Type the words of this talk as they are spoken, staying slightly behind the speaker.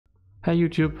Hey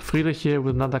YouTube, Friedrich here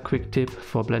with another quick tip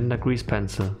for Blender Grease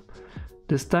Pencil.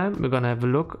 This time we're gonna have a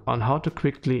look on how to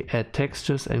quickly add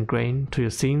textures and grain to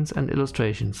your scenes and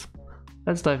illustrations.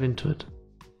 Let's dive into it.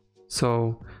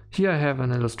 So here I have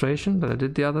an illustration that I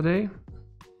did the other day.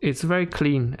 It's very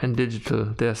clean and digital,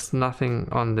 there's nothing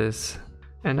on this,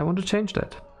 and I want to change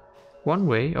that. One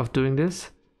way of doing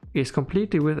this is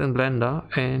completely within Blender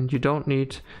and you don't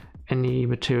need any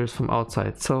materials from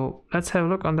outside. So let's have a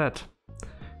look on that.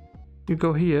 You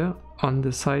go here on the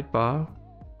sidebar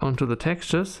onto the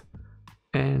textures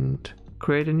and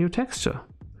create a new texture.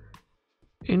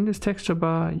 In this texture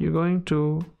bar you're going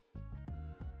to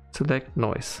select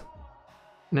noise.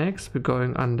 Next we're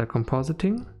going under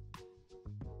compositing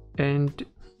and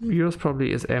yours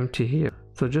probably is empty here.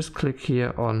 So just click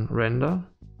here on render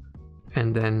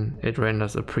and then it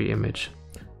renders a pre-image.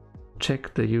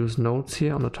 Check the use nodes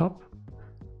here on the top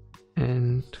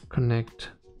and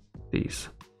connect these.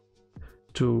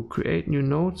 To create new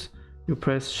nodes, you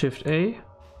press Shift A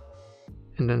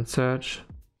and then search,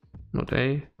 not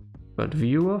A, but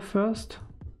viewer first.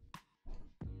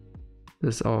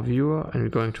 This is our viewer and we're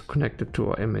going to connect it to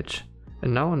our image.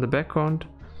 And now in the background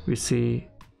we see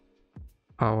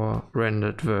our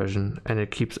rendered version and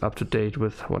it keeps up to date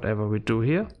with whatever we do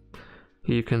here.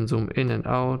 Here you can zoom in and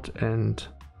out and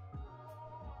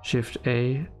Shift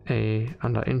A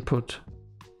under input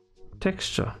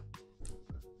texture.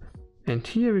 And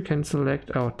here we can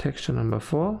select our texture number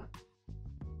 4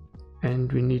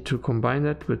 and we need to combine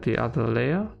that with the other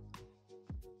layer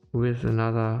with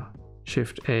another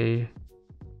Shift A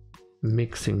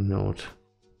mixing node,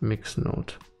 mix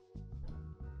node.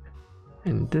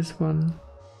 And this one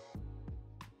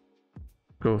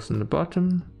goes in the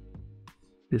bottom,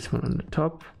 this one on the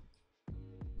top,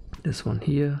 this one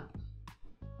here,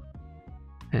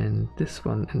 and this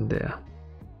one in there.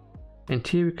 And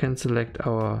here we can select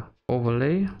our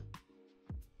overlay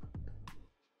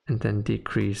and then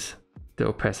decrease the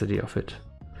opacity of it.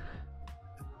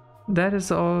 That is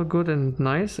all good and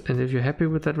nice, and if you're happy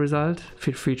with that result,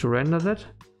 feel free to render that,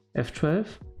 F12.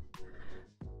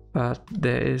 But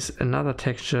there is another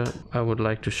texture I would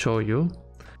like to show you.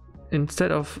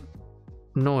 Instead of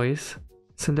noise,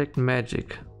 select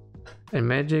magic. And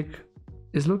magic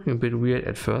is looking a bit weird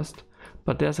at first,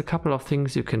 but there's a couple of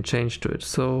things you can change to it.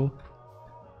 So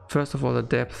first of all, the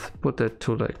depth, put that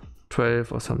to like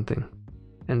 12 or something.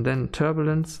 And then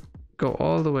turbulence, go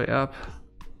all the way up.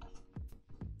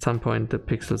 At some point the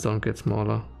pixel zone gets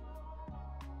smaller.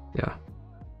 Yeah,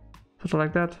 sort of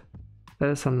like that.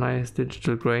 There is some nice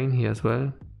digital grain here as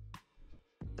well.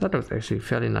 That looks actually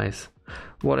fairly nice.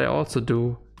 What I also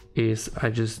do is I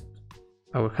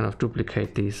will kind of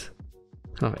duplicate these.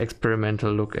 Kind of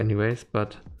experimental look anyways,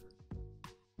 but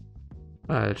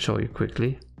I'll show you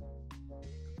quickly.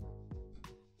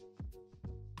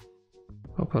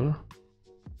 Hoppala.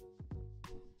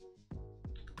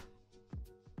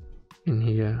 In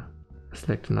here,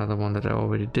 select another one that I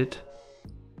already did.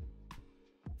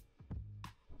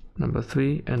 Number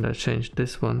 3, and I changed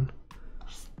this one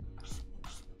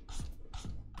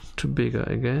to bigger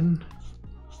again.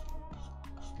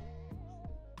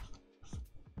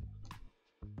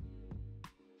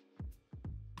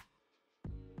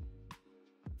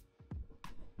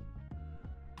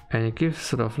 And it gives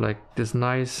sort of like this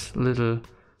nice little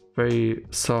very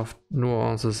soft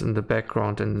nuances in the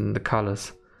background and in the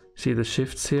colors. See the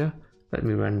shifts here? Let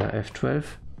me render F12.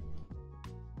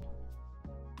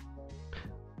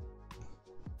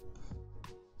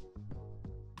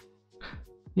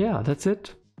 Yeah, that's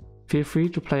it. Feel free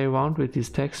to play around with these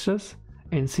textures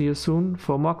and see you soon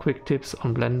for more quick tips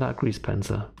on Blender Grease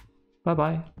Pencil. Bye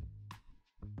bye.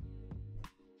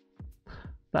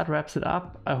 That wraps it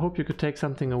up. I hope you could take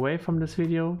something away from this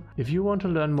video. If you want to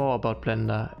learn more about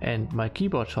Blender and my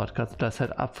keyboard shortcuts that I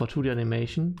set up for 2D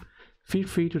animation, feel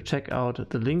free to check out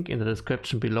the link in the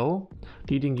description below,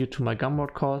 leading you to my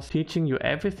Gumroad course, teaching you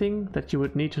everything that you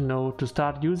would need to know to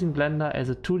start using Blender as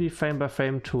a 2D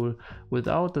frame-by-frame tool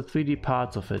without the 3D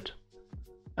parts of it.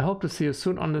 I hope to see you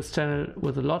soon on this channel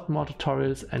with a lot more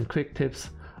tutorials and quick tips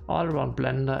all around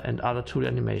Blender and other 2D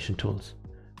animation tools.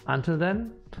 Until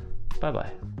then, bye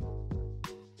bye.